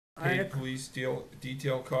Paid police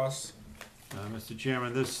detail costs. Mr.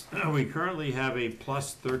 Chairman, this, we currently have a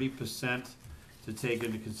plus 30% to take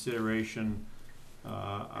into consideration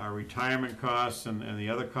our retirement costs and the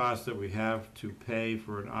other costs that we have to pay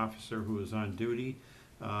for an officer who is on duty.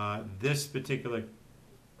 This particular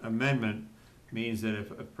amendment means that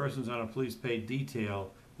if a person's on a police paid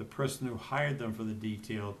detail, the person who hired them for the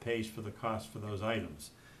detail pays for the cost for those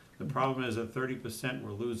items. The problem is at 30%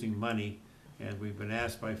 we're losing money, and we've been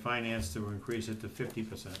asked by finance to increase it to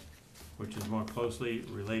 50%, which is more closely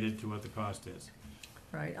related to what the cost is.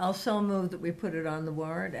 Right, I'll so move that we put it on the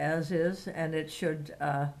warrant as is, and it should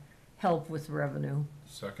help with revenue.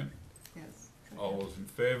 Second. Yes. All those in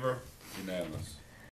favor? Unanimous.